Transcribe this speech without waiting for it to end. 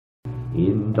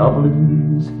In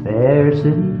Dublin's fair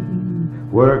city,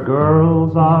 where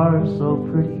girls are so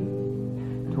pretty,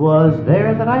 'twas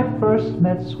there that I first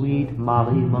met sweet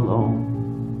Molly Malone.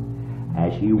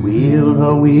 As she wheeled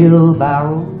her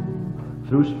wheelbarrow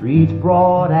through streets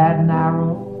broad and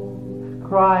narrow,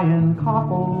 crying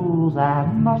cockles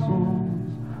and mussels,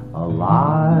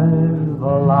 alive,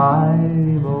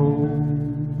 alive, oh,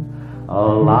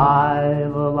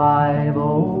 alive, alive,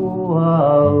 oh,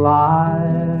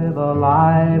 alive,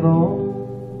 alive, oh,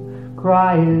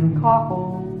 crying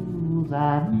cockles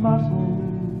and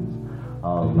mussels,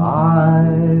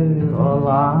 alive,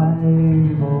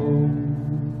 alive, oh.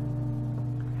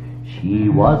 She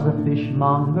was a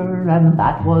fishmonger, and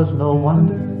that was no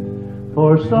wonder,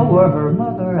 for so were her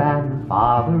mother and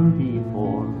father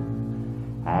before.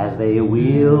 As they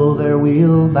wheeled their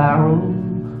wheelbarrow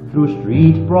through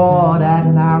streets broad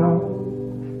and narrow,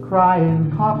 crying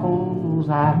cockles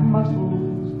and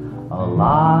mussels,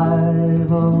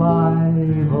 alive,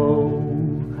 alive, oh,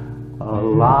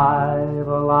 alive,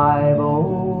 alive,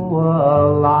 oh,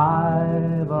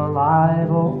 alive, alive,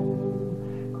 oh,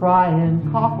 crying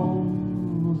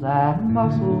cockles and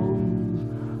mussels,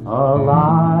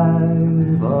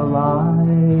 alive,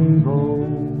 alive, oh.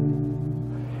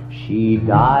 She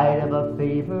died of a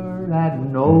fever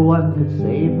and no one could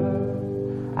save her,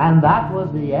 and that was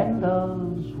the end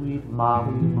of sweet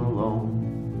Molly Malone.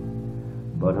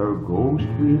 But her ghost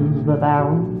wheels the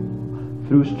barrow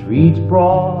through streets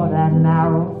broad and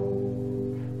narrow,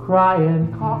 crying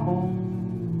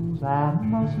cockles and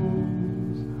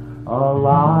mussels,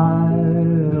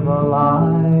 alive,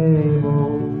 alive,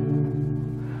 oh,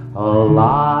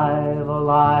 alive,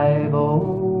 alive,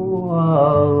 oh,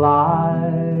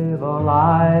 alive,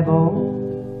 alive, oh,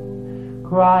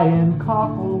 crying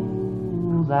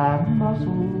cockles and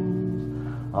mussels,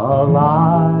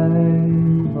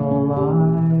 alive,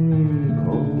 alive.